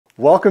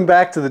Welcome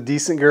back to the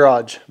Decent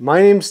Garage.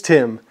 My name's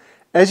Tim.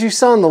 As you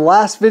saw in the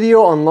last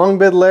video on Long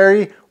Bed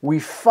Larry, we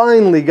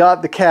finally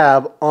got the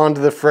cab onto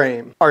the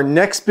frame. Our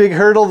next big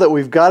hurdle that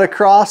we've got to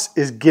cross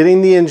is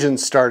getting the engine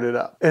started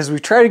up. As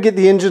we try to get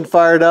the engine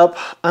fired up,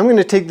 I'm going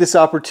to take this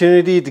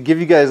opportunity to give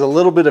you guys a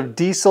little bit of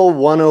Diesel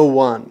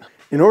 101.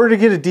 In order to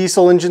get a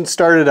diesel engine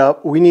started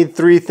up, we need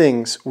three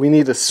things. We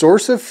need a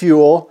source of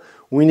fuel,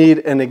 we need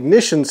an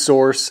ignition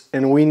source,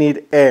 and we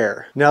need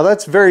air. Now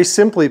that's very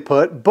simply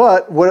put,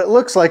 but what it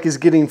looks like is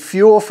getting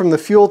fuel from the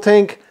fuel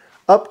tank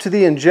up to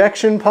the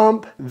injection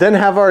pump, then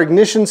have our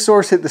ignition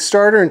source hit the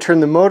starter and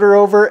turn the motor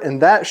over,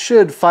 and that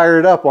should fire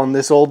it up on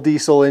this old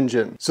diesel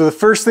engine. So the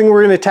first thing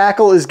we're going to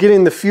tackle is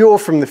getting the fuel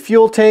from the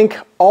fuel tank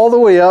all the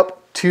way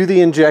up to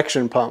the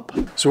injection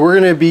pump. So we're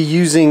going to be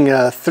using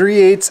a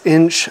 3/8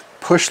 inch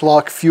push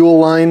lock fuel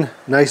line,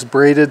 nice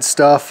braided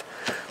stuff.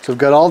 So we've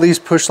got all these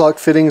push lock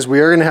fittings. We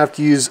are going to have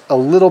to use a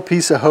little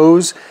piece of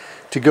hose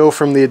to go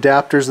from the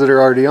adapters that are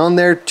already on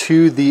there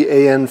to the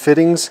AN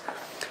fittings.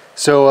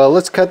 So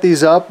let's cut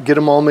these up, get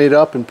them all made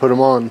up, and put them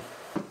on.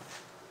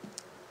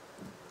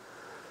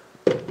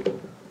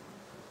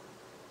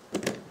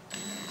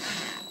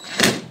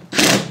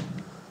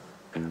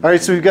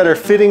 Alright, so we've got our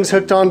fittings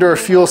hooked onto our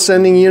fuel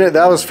sending unit.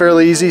 That was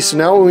fairly easy. So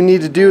now what we need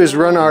to do is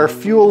run our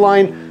fuel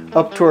line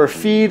up to our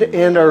feed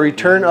and our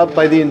return up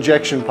by the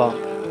injection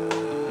pump.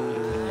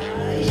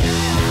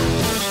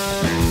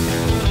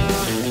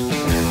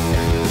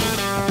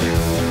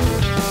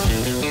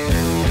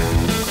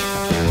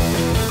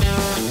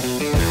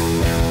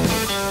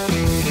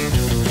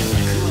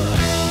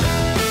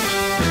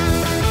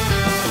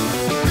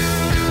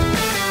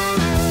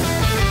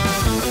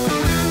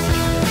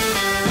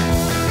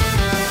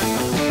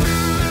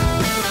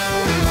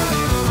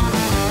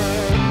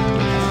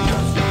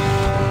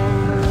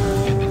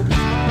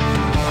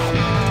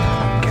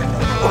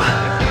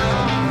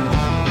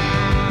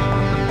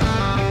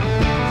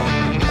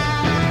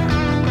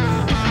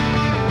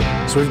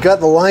 So we've got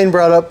the line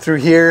brought up through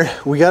here.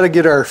 We got to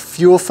get our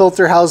fuel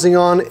filter housing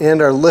on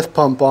and our lift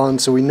pump on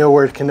so we know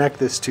where to connect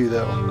this to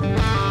though.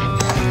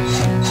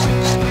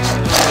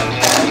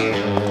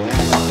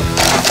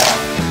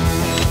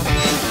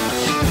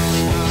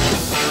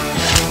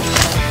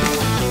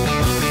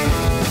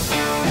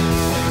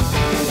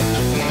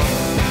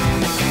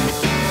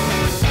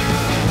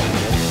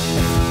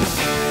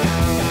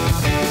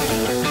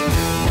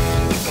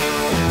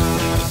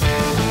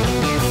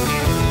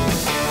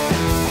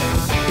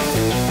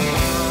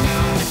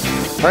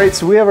 Alright,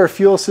 so we have our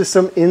fuel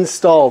system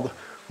installed.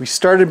 We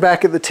started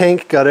back at the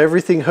tank, got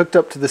everything hooked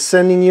up to the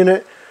sending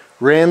unit,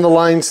 ran the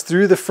lines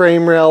through the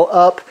frame rail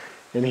up,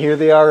 and here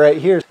they are right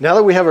here. Now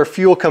that we have our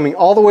fuel coming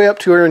all the way up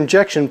to our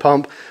injection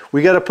pump,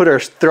 we got to put our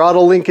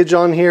throttle linkage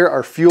on here,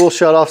 our fuel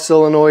shutoff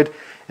solenoid,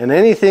 and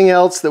anything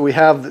else that we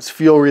have that's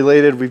fuel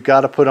related, we've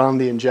got to put on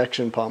the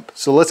injection pump.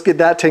 So let's get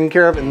that taken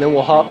care of, and then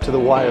we'll hop to the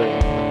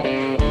wiring.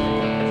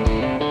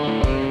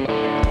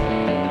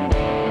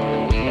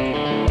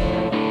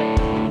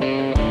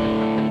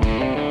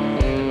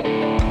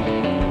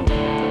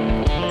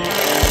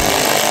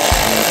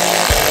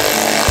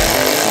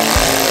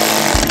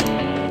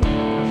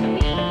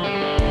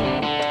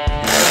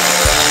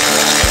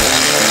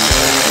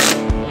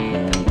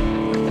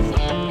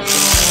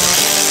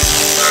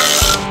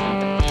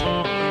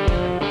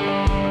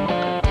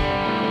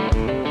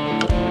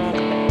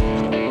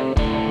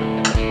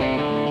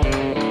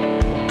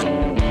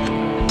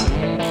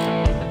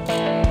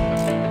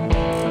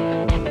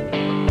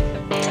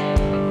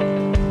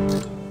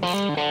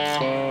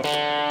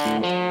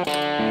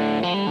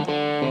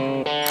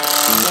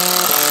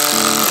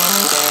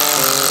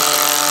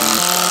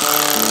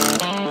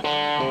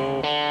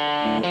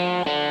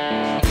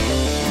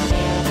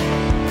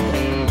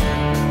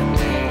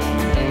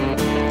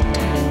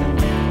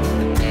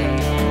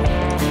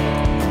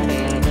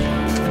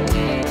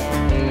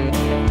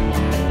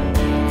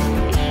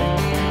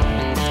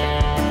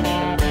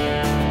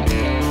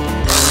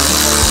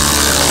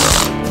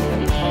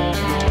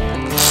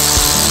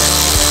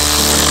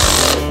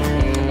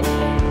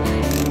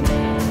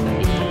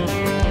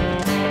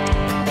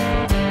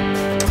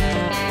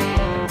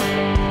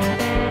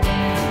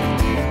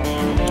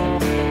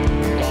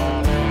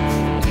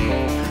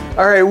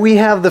 Alright, we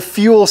have the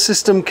fuel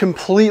system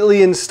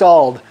completely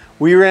installed.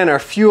 We ran our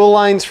fuel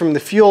lines from the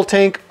fuel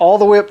tank all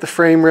the way up the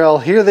frame rail.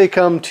 Here they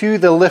come to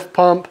the lift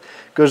pump.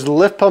 Goes the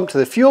lift pump to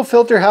the fuel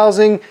filter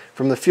housing,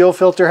 from the fuel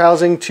filter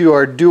housing to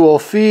our dual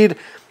feed,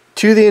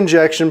 to the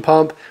injection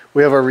pump.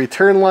 We have our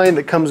return line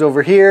that comes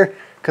over here,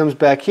 comes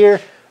back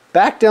here,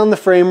 back down the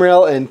frame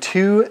rail and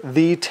to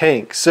the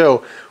tank.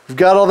 So we've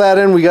got all that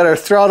in. We got our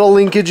throttle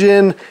linkage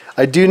in.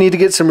 I do need to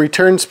get some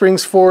return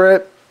springs for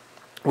it.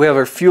 We have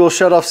our fuel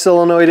shutoff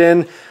solenoid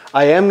in.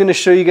 I am going to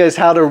show you guys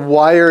how to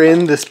wire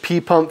in this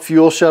P-pump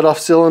fuel shutoff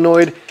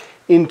solenoid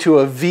into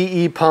a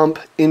VE pump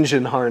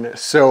engine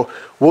harness. So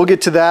we'll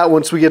get to that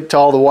once we get to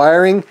all the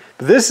wiring.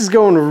 But this is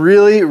going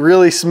really,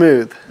 really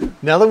smooth.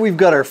 Now that we've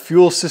got our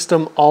fuel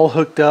system all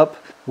hooked up,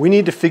 we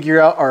need to figure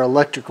out our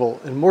electrical,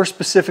 and more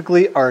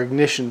specifically, our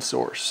ignition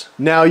source.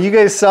 Now, you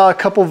guys saw a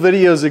couple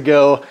videos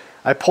ago,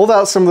 I pulled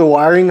out some of the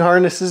wiring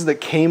harnesses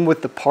that came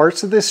with the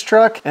parts of this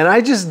truck, and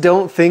I just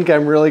don't think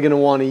I'm really gonna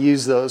wanna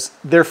use those.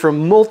 They're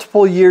from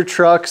multiple year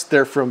trucks,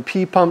 they're from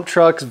P-pump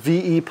trucks,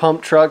 VE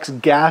pump trucks,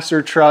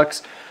 gasser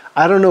trucks.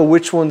 I don't know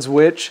which one's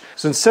which.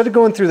 So instead of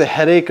going through the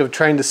headache of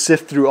trying to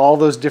sift through all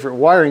those different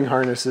wiring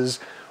harnesses,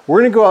 we're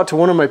gonna go out to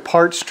one of my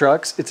parts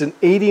trucks. It's an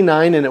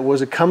 89 and it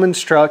was a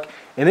Cummins truck,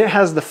 and it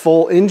has the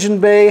full engine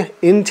bay,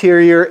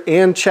 interior,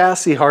 and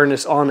chassis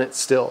harness on it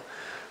still.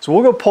 So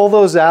we'll go pull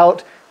those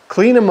out,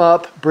 clean them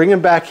up, bring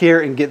them back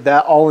here, and get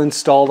that all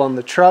installed on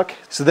the truck.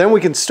 So then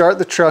we can start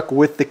the truck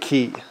with the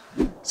key.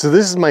 So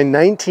this is my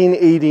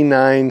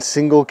 1989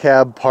 single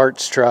cab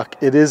parts truck.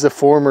 It is a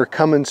former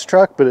Cummins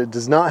truck, but it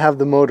does not have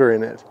the motor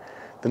in it.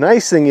 The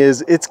nice thing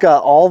is it's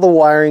got all the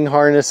wiring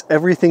harness,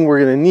 everything we're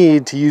gonna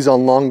need to use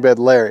on Long Bed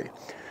Larry.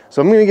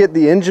 So I'm gonna get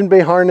the engine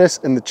bay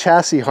harness and the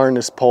chassis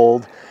harness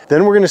pulled.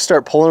 Then we're gonna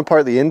start pulling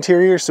apart the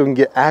interior so we can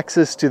get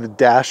access to the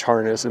dash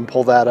harness and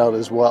pull that out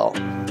as well.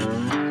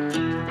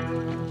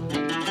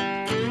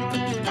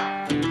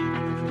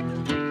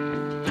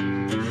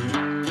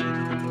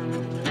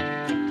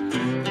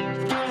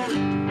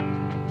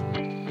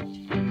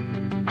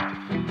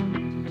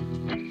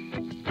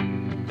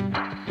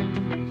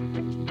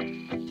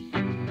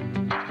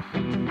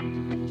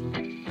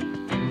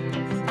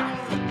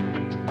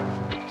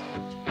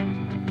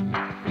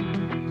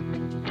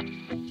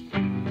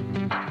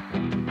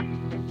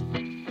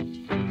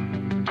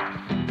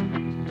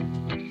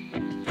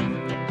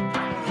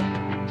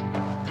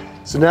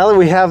 So now that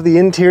we have the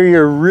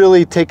interior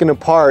really taken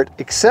apart,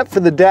 except for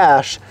the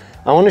dash,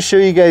 I want to show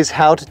you guys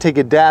how to take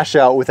a dash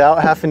out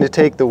without having to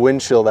take the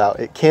windshield out.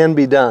 It can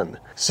be done.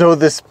 So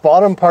this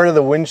bottom part of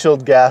the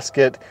windshield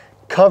gasket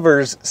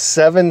covers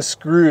 7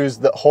 screws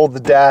that hold the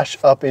dash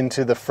up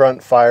into the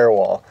front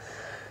firewall.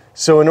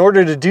 So in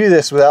order to do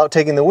this without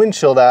taking the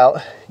windshield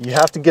out, you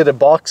have to get a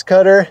box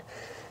cutter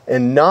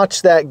and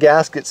notch that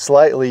gasket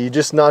slightly. You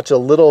just notch a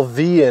little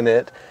V in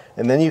it,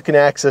 and then you can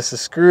access the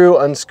screw,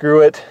 unscrew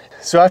it.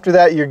 So after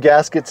that, your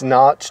gasket's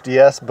notched,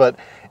 yes, but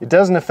it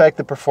doesn't affect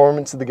the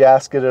performance of the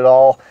gasket at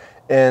all.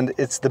 And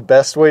it's the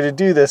best way to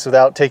do this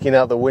without taking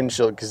out the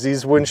windshield, because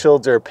these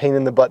windshields are a pain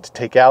in the butt to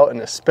take out and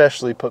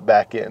especially put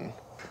back in.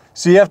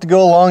 So you have to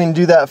go along and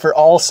do that for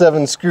all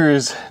 7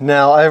 screws.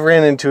 Now, I've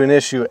ran into an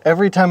issue.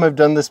 Every time I've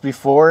done this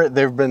before,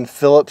 there've been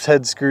Phillips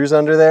head screws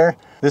under there.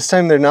 This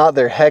time they're not,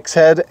 they're hex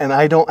head, and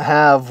I don't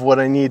have what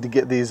I need to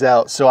get these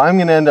out. So I'm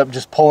gonna end up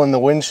just pulling the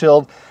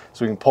windshield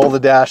so we can pull the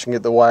dash and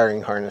get the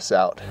wiring harness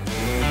out.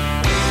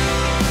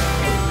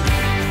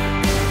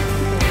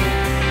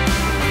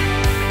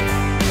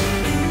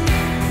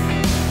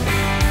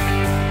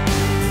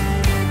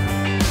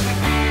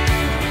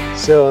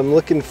 So I'm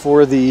looking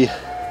for the,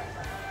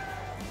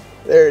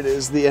 there it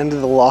is, the end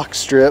of the lock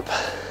strip.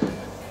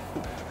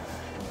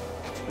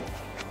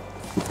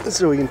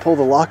 So we can pull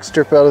the lock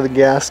strip out of the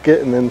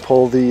gasket and then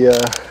pull the,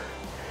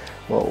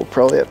 well, we'll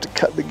probably have to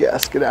cut the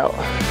gasket out.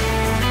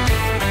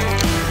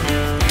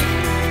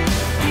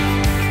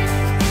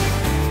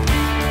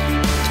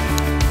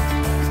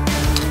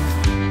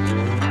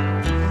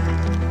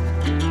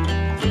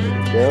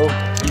 There we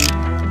go.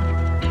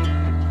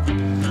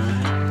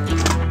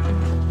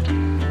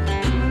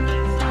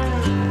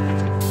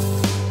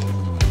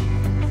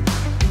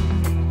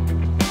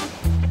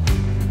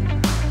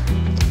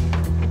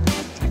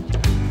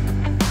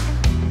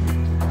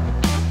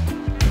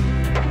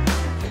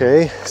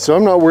 Okay, so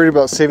I'm not worried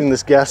about saving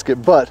this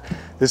gasket, but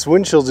this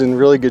windshield's in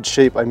really good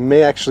shape. I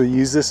may actually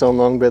use this on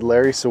Long Bed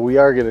Larry, so we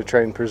are going to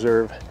try and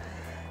preserve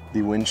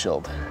the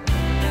windshield.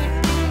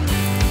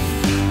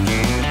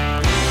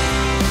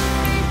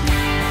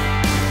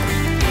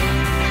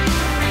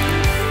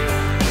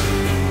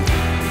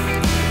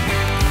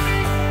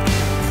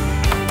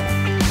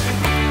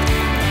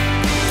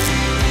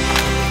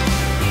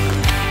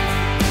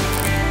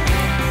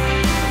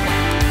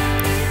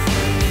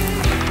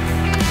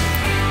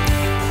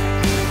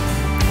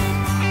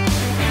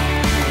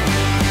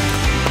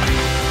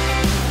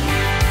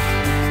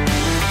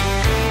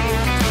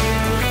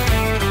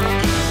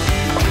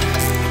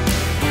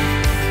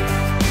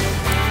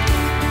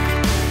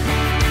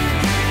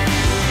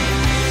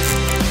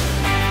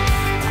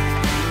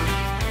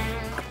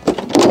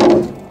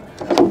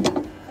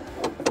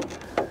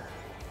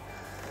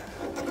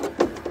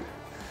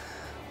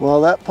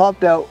 Well, that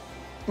popped out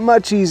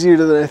much easier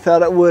than I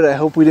thought it would. I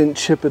hope we didn't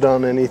chip it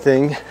on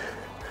anything.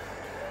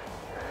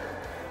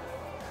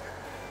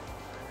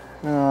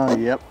 Oh,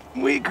 yep,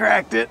 we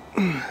cracked it.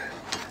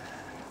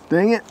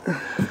 Dang it.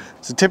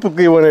 So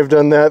typically when I've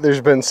done that,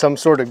 there's been some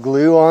sort of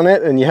glue on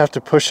it and you have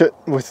to push it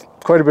with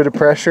quite a bit of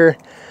pressure.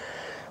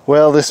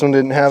 Well, this one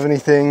didn't have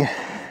anything.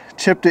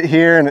 Chipped it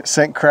here and it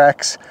sent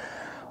cracks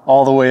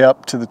all the way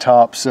up to the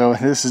top. So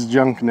this is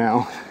junk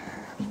now.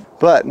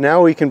 But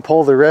now we can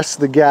pull the rest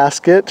of the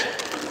gasket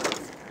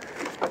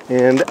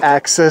and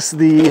access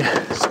the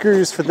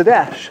screws for the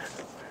dash.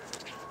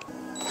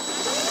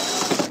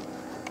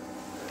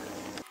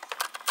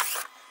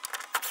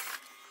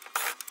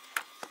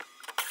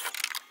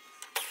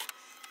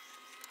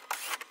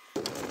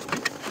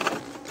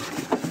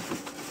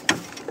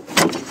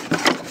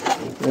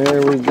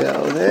 There we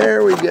go,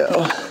 there we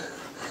go.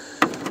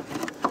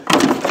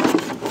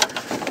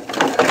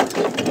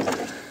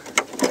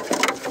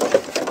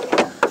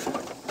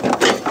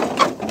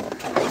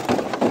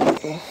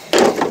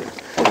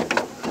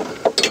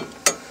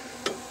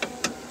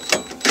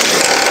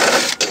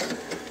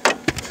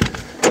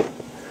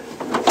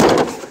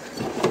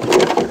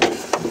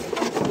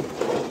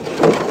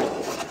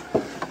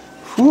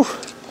 Whew.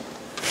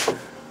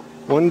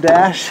 One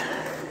dash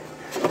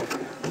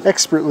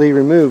expertly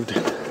removed.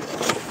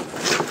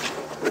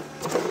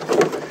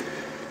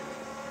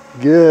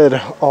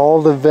 Good, all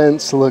the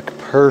vents look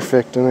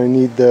perfect and I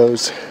need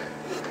those.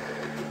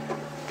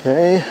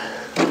 Okay.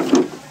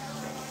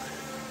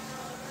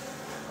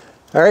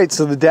 All right,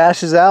 so the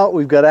dash is out.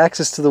 We've got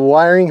access to the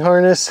wiring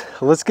harness.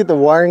 Let's get the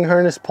wiring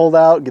harness pulled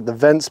out, get the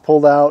vents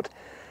pulled out.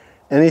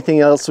 Anything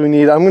else we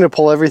need, I'm gonna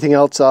pull everything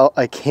else out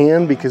I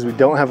can because we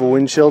don't have a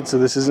windshield, so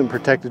this isn't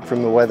protected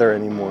from the weather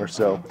anymore.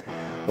 So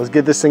let's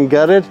get this thing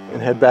gutted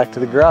and head back to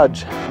the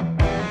garage.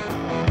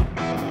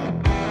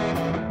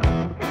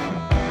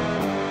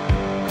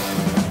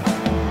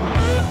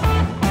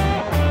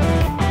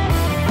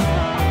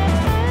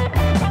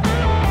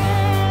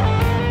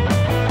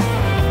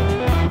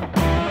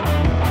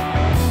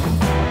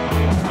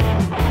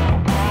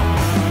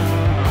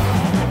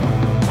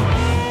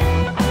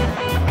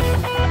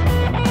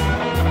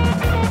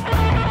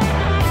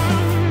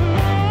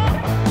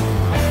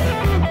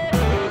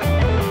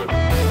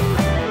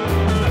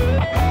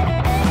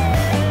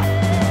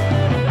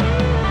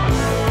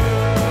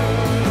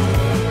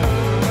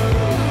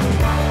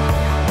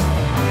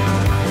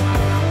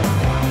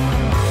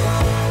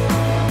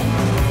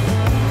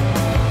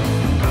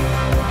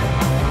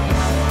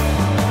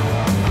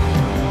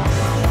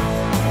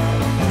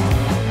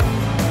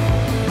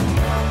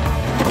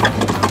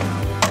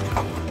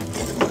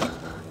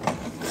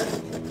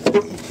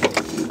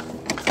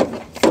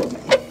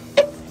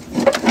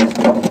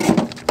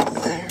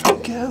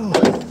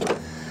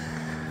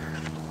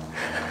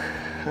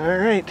 All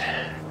right.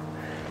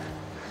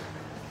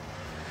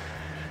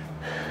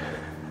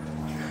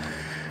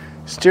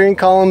 Steering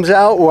column's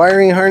out,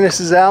 wiring harness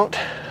is out.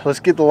 Let's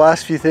get the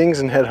last few things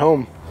and head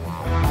home.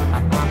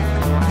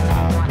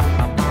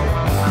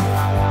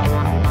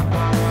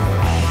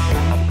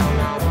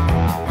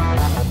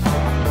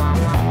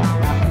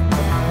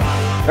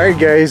 All right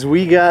guys,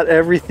 we got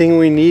everything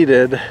we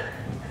needed.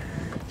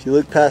 If you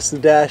look past the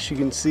dash, you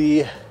can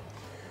see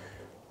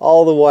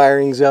all the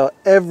wiring's out.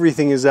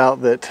 Everything is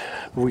out that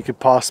we could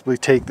possibly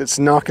take that's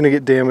not going to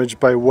get damaged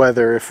by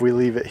weather if we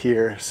leave it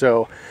here.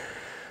 So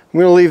I'm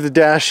going to leave the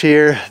dash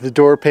here, the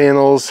door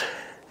panels.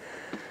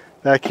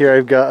 Back here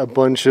I've got a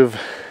bunch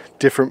of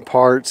different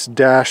parts,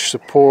 dash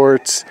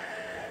supports,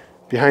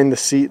 behind the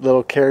seat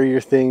little carrier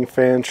thing,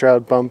 fan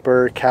shroud,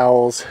 bumper,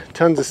 cowls,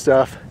 tons of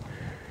stuff.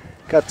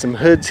 Got some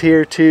hoods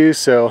here too,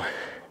 so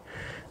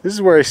this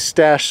is where I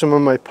stash some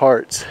of my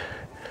parts.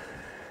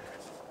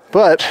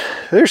 But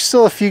there's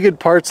still a few good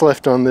parts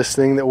left on this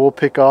thing that we'll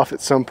pick off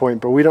at some point,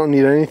 but we don't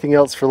need anything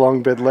else for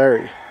Long Bed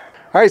Larry.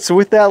 All right, so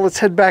with that, let's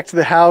head back to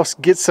the house,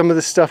 get some of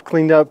this stuff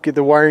cleaned up, get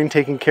the wiring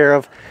taken care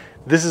of.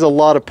 This is a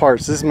lot of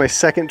parts. This is my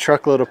second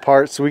truckload of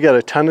parts, so we got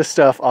a ton of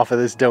stuff off of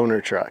this donor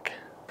truck.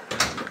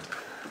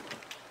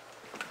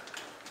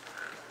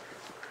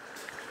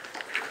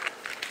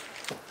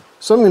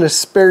 So I'm going to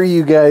spare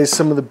you guys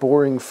some of the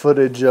boring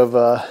footage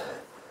of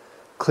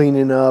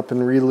cleaning up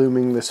and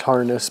reluming this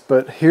harness,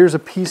 but here's a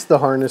piece of the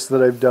harness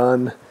that I've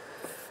done.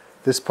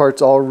 This part's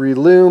all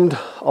reloomed.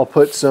 I'll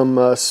put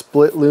some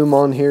split loom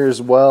on here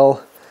as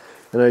well,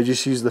 and I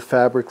just use the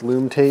fabric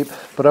loom tape.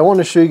 But I want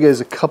to show you guys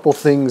a couple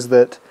things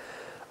that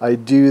I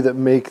do that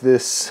make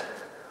this,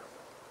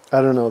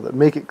 I don't know, that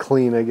make it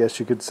clean, I guess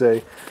you could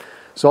say.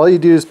 So all you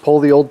do is pull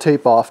the old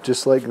tape off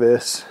just like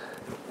this.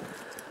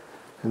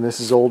 And this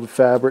is old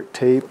fabric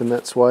tape, and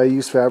that's why I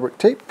use fabric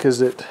tape,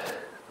 because it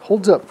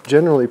holds up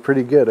generally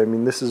pretty good. I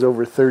mean, this is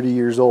over 30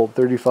 years old,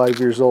 35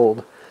 years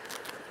old.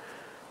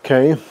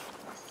 Okay,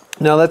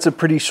 now that's a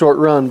pretty short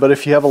run, but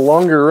if you have a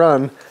longer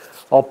run,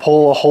 I'll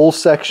pull a whole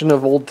section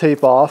of old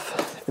tape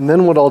off, and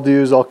then what I'll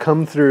do is I'll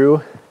come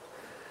through,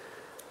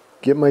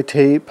 get my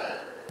tape,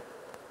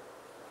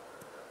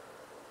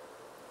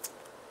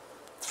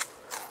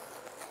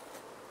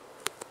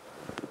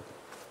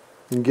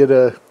 and get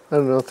a, I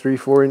don't know,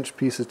 3-4 inch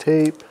piece of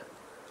tape.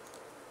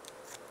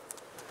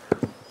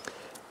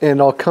 And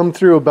I'll come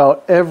through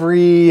about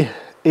every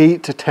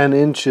 8 to 10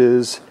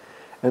 inches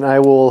and I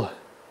will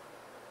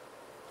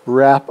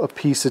wrap a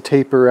piece of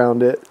tape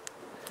around it.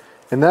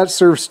 And that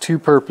serves two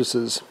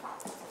purposes.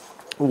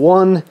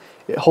 One,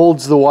 it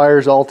holds the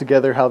wires all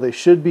together how they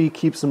should be,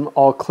 keeps them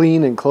all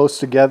clean and close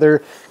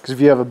together. Because if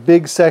you have a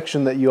big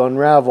section that you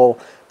unravel,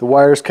 the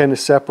wires kind of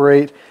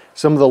separate.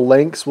 Some of the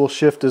lengths will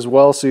shift as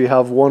well, so you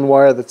have one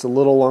wire that's a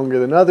little longer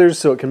than others,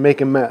 so it can make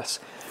a mess.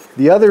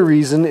 The other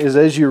reason is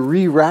as you're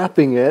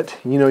rewrapping it,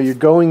 you know, you're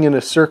going in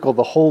a circle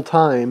the whole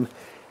time.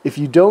 If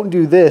you don't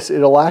do this,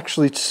 it'll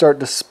actually start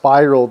to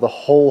spiral the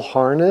whole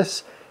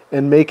harness,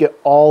 and make it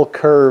all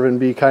curve and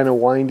be kind of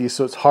windy,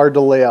 so it's hard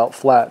to lay out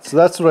flat. So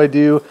that's what I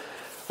do,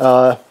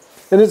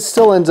 and it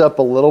still ends up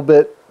a little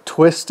bit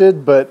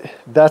twisted, but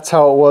that's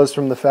how it was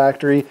from the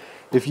factory.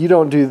 If you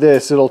don't do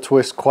this, it'll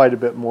twist quite a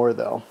bit more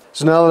though.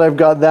 So now that I've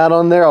got that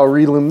on there, I'll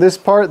relume this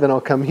part, then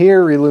I'll come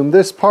here, relume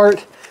this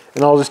part,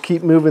 and I'll just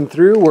keep moving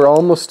through. We're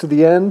almost to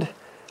the end.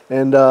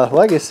 And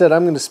like I said,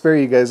 I'm going to spare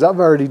you guys. I've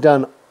already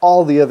done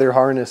all the other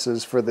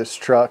harnesses for this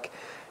truck,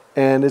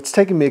 and it's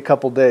taken me a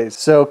couple days.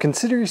 So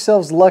consider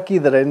yourselves lucky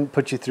that I didn't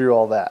put you through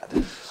all that.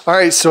 All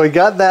right, so I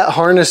got that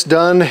harness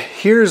done.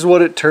 Here's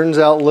what it turns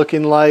out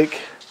looking like.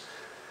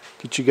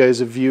 Get you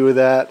guys a view of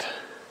that.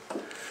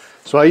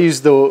 So I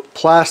use the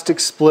plastic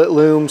split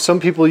loom. Some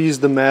people use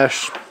the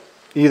mesh,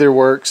 either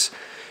works.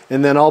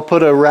 And then I'll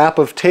put a wrap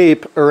of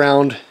tape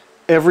around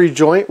every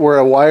joint where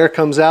a wire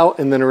comes out,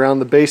 and then around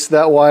the base of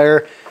that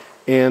wire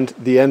and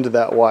the end of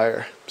that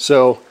wire.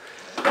 So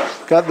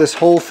got this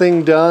whole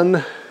thing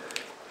done,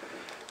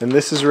 and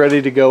this is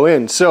ready to go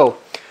in. So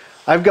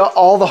I've got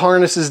all the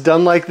harnesses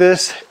done like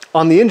this.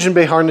 On the engine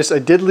bay harness, I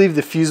did leave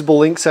the fusible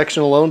link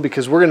section alone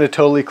because we're going to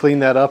totally clean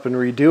that up and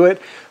redo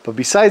it. But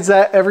besides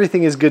that,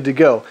 everything is good to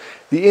go.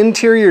 The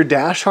interior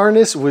dash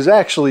harness was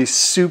actually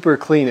super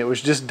clean. It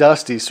was just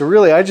dusty. So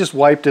really, I just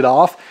wiped it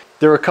off.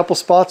 There were a couple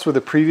spots where the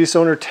previous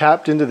owner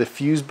tapped into the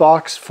fuse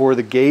box for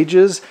the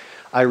gauges.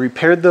 I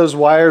repaired those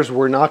wires.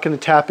 We're not going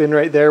to tap in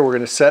right there. We're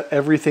going to set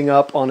everything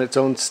up on its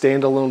own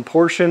standalone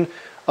portion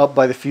up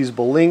by the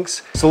fusible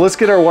links. So let's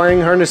get our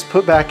wiring harness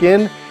put back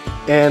in,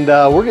 and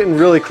we're getting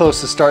really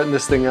close to starting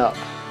this thing up.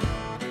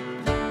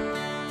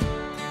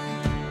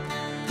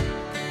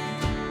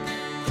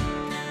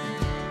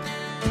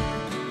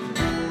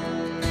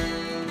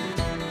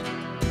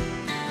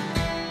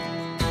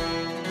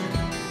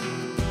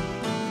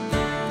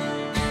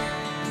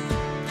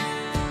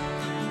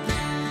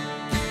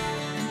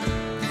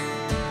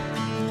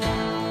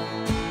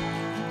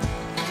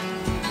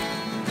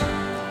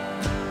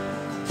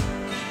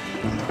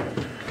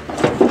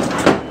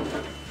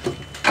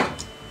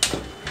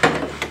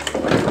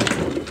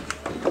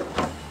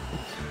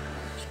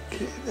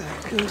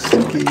 Goes the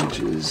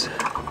gauges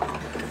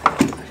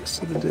next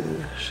to the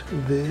dash.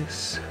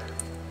 This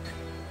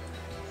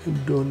I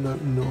do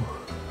not know.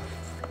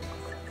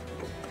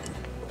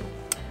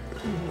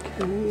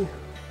 Okay,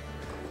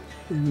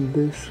 and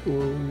this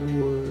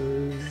one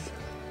was,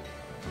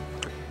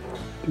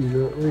 do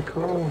not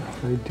recall.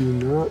 I do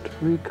not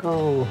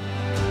recall.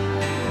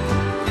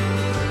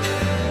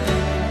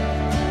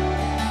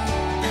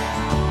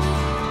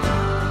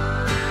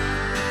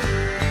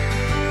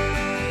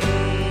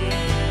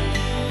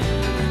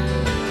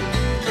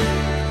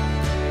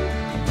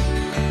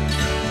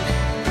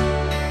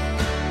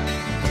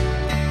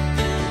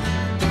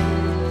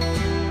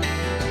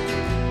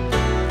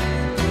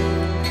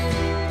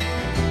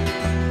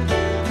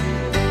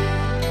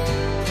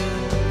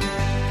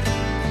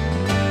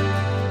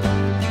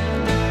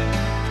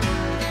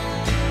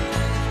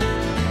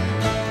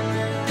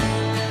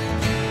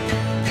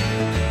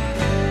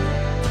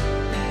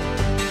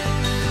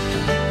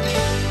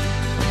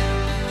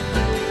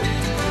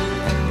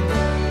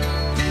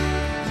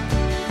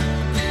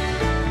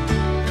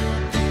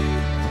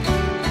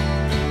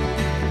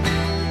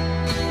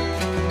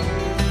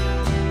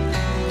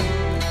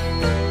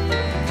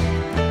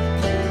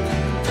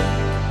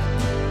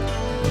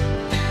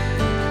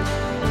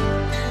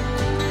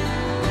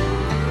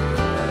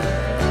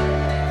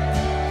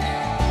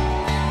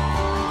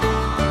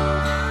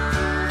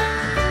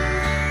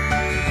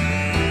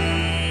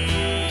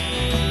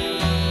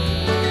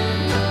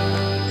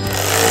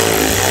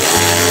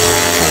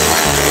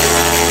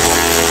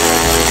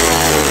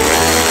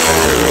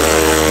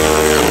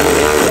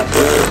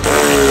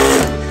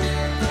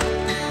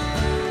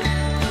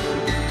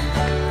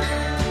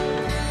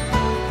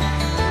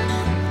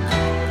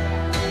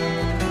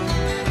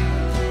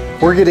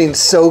 We're getting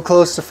so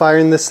close to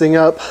firing this thing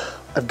up.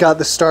 I've got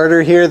the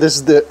starter here. This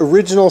is the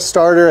original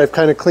starter. I've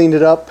kind of cleaned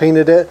it up,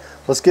 painted it.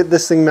 Let's get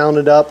this thing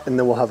mounted up, and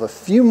then we'll have a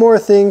few more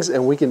things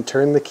and we can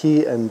turn the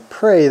key and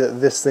pray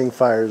that this thing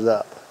fires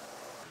up.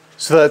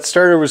 So that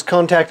starter was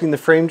contacting the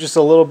frame just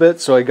a little bit,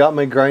 so I got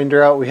my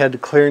grinder out. We had to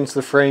clearance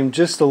the frame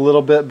just a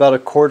little bit, about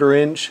 1/4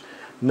 inch.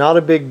 Not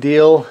a big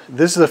deal.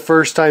 This is the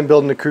first time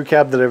building a crew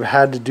cab that I've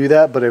had to do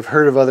that, but I've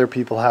heard of other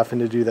people having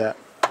to do that.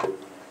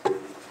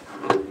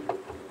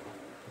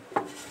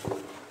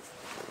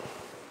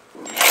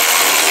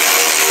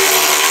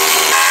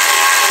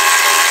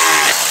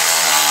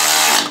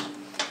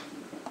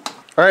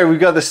 All right,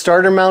 we've got the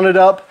starter mounted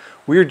up.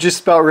 We're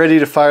just about ready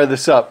to fire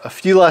this up. A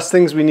few last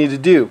things we need to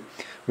do.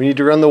 We need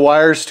to run the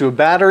wires to a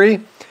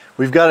battery.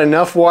 We've got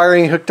enough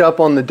wiring hooked up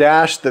on the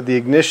dash that the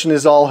ignition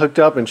is all hooked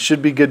up and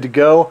should be good to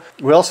go.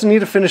 We also need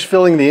to finish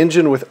filling the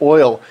engine with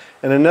oil.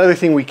 And another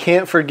thing we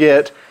can't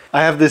forget,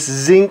 I have this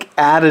zinc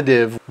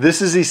additive.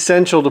 This is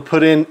essential to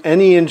put in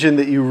any engine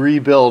that you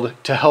rebuild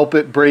to help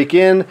it break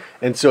in,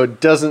 and so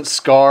it doesn't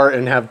scar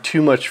and have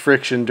too much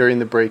friction during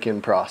the break-in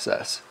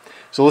process.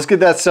 So let's get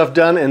that stuff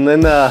done, and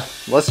then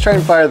let's try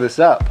and fire this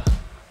up.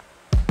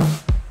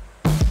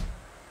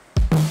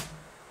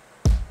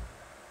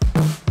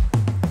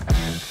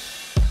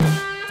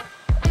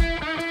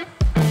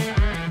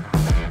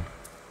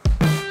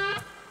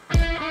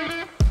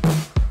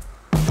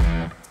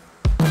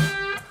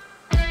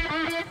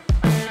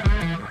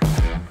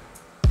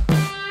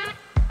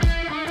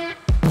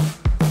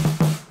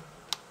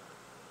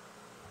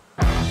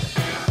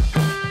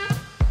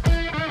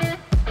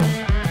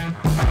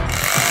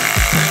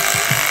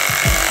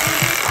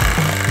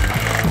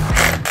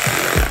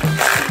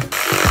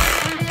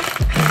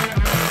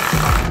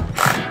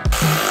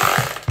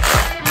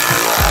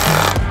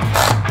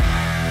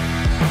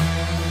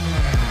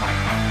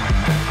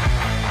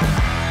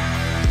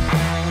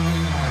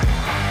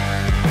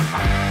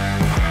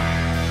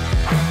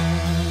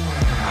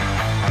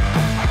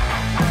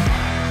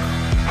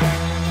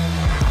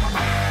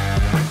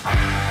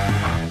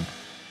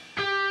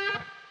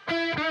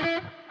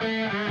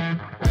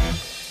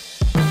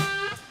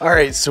 All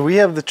right, so we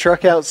have the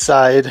truck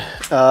outside.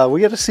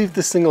 We got to see if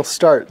this thing will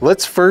start.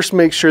 Let's first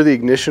make sure the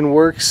ignition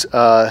works,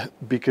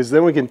 because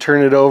then we can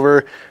turn it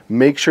over,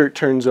 make sure it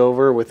turns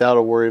over without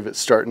a worry of it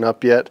starting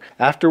up yet.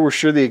 After we're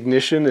sure the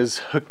ignition is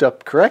hooked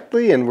up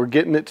correctly and we're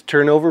getting it to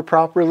turn over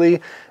properly,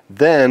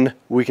 then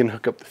we can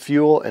hook up the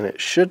fuel and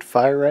it should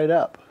fire right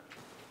up.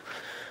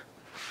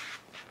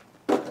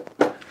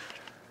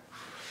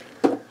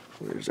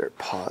 Where's our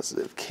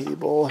positive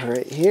cable?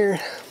 Right here.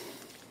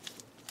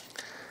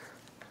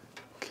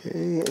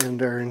 Okay,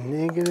 and our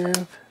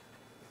negative.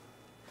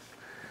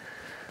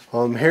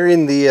 Well, I'm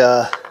hearing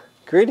the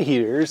Greta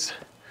heaters.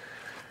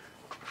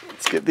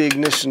 Let's get the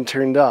ignition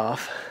turned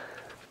off.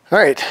 All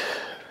right,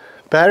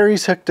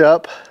 battery's hooked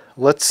up.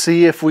 Let's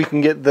see if we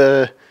can get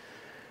it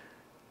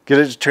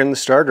to turn the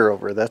starter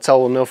over. That's how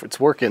we'll know if it's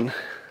working.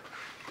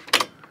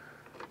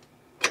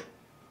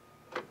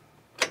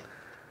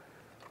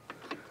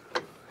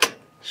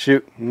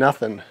 Shoot,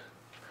 nothing.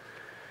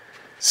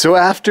 So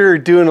after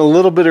doing a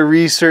little bit of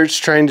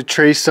research, trying to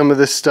trace some of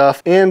this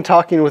stuff, and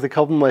talking with a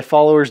couple of my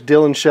followers,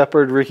 Dylan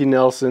Shepard, Ricky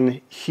Nelson,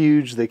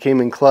 huge, they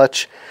came in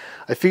clutch,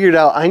 I figured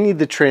out I need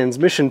the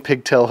transmission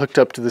pigtail hooked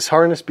up to this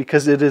harness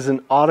because it is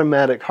an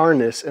automatic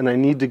harness and I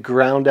need to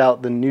ground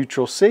out the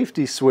neutral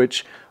safety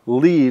switch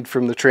lead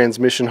from the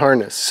transmission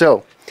harness.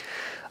 So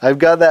I've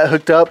got that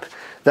hooked up.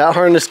 That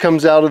harness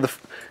comes out of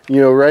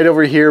the, right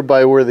over here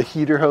by where the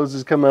heater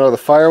hoses come out of the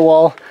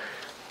firewall.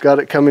 Got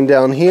it coming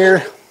down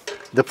here.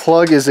 The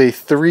plug is a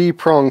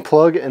 3-prong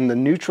plug and the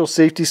neutral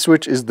safety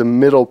switch is the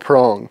middle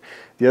prong.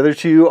 The other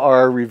two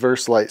are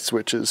reverse light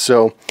switches.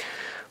 So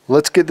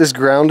let's get this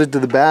grounded to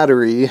the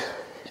battery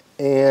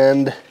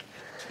and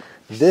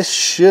this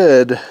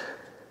should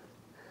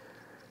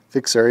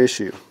fix our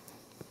issue.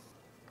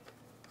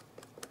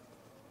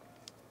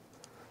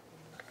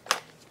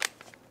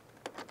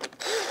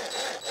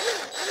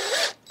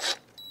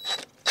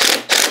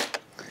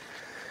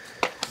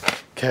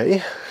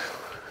 Okay.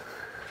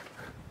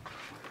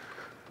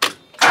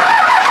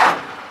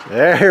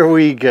 There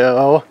we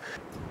go.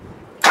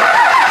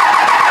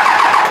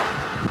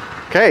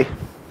 Okay,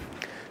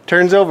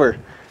 turns over.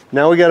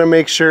 Now we got to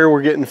make sure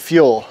we're getting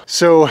fuel.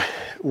 So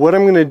what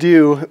I'm going to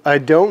do, I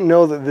don't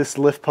know that this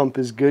lift pump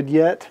is good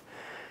yet,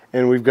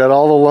 and we've got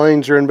all the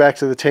lines run back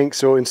to the tank.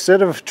 So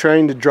instead of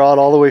trying to draw it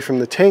all the way from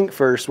the tank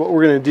first, what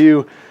we're going to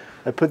do,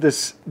 I put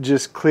this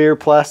just clear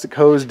plastic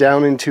hose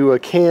down into a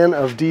can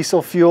of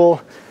diesel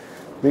fuel.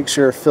 Make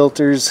sure our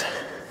filter's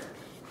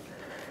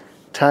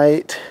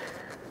tight.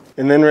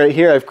 And then right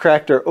here, I've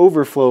cracked our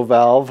overflow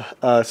valve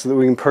so that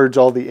we can purge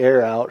all the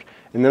air out.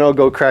 And then I'll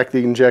go crack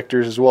the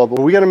injectors as well. But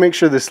we got to make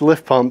sure this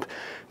lift pump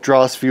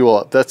draws fuel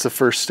up. That's the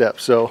first step.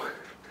 So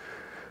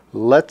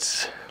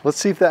let's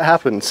see if that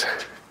happens.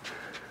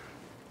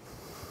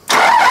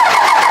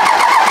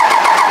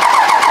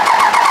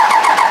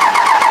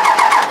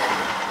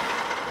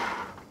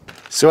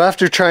 So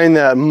after trying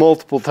that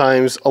multiple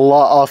times, a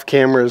lot off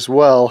camera as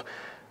well,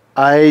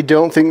 I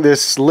don't think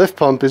this lift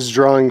pump is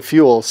drawing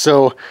fuel.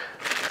 So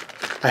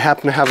I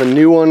happen to have a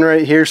new one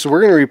right here, so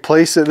we're going to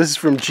replace it. This is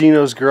from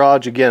Gino's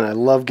Garage. Again, I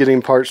love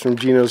getting parts from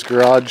Gino's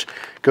Garage.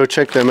 Go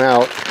check them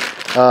out.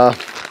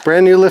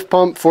 Brand new lift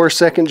pump,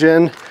 2nd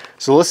gen.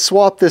 So let's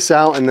swap this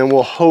out and then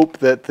we'll hope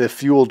that the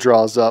fuel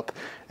draws up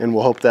and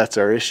we'll hope that's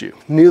our issue.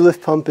 New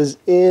lift pump is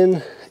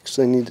in.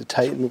 Actually, I need to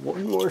tighten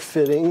one more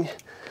fitting.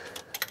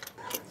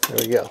 There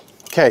we go.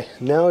 Okay,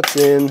 now it's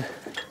in.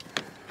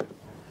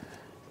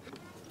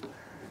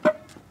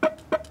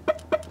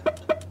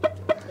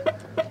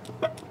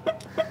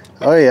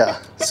 Oh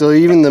yeah, so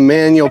even the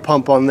manual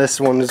pump on this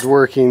one is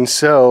working.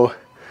 So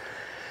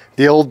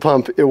the old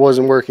pump, it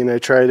wasn't working. I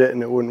tried it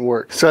and it wouldn't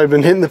work. So I've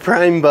been hitting the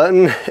prime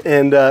button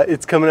and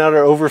it's coming out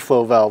our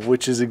overflow valve,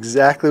 which is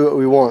exactly what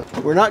we want.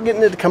 We're not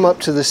getting it to come up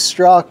to the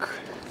straw,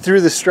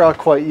 through the straw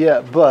quite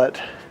yet, but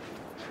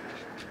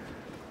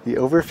the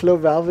overflow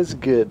valve is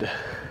good.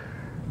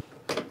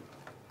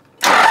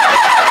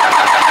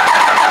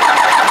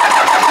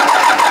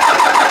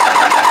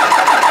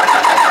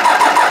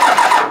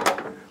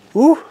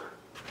 Ooh.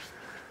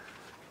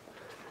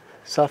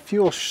 Saw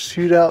fuel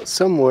shoot out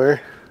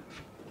somewhere.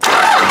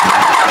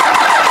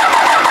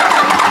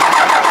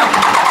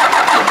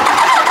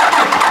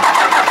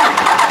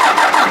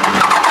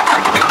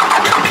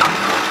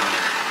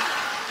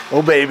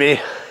 Oh baby,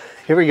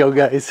 here we go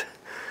guys.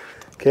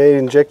 Okay,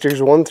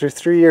 injectors 1 through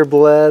 3 are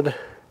bled.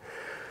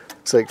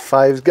 Looks like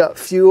 5's got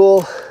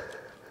fuel.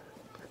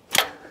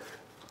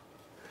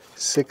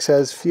 6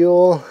 has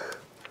fuel.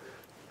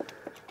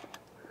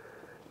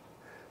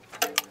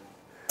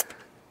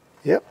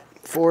 Yep.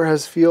 4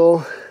 has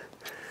fuel,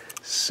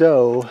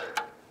 so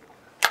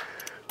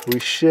we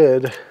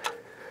should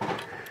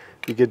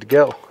be good to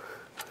go.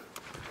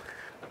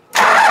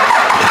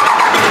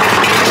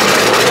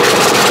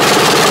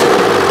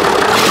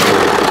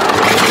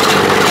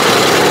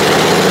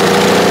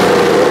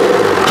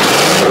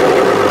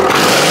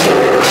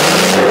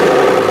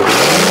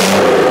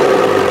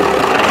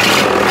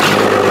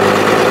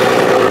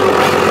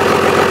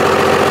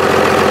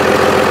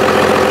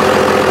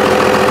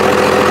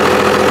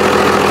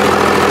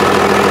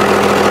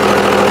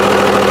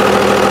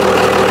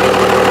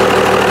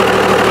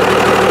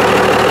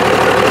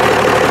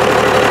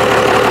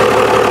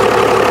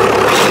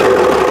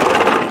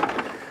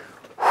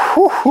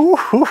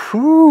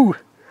 Woohoo!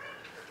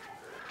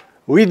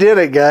 We did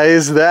it,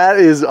 guys. That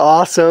is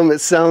awesome. It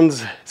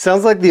sounds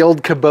like the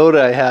old Kubota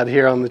I had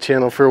here on the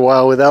channel for a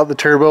while without the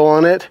turbo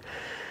on it.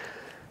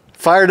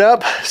 Fired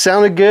up,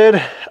 sounded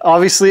good.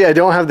 Obviously, I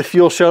don't have the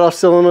fuel shutoff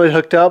solenoid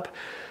hooked up,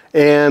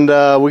 and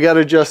we got to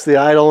adjust the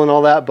idle and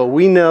all that, but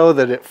we know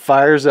that it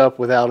fires up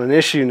without an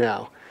issue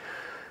now.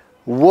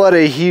 What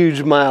a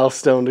huge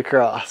milestone to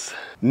cross.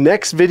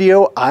 Next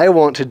video, I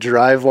want to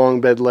drive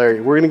Long Bed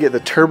Larry. We're gonna get the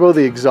turbo,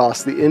 the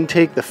exhaust, the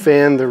intake, the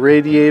fan, the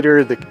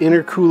radiator, the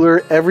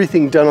intercooler,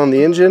 everything done on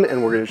the engine,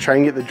 and we're gonna try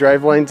and get the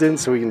drive lines in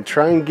so we can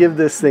try and give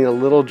this thing a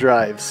little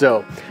drive.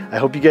 So I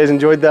hope you guys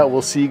enjoyed that.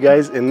 We'll see you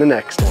guys in the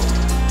next one.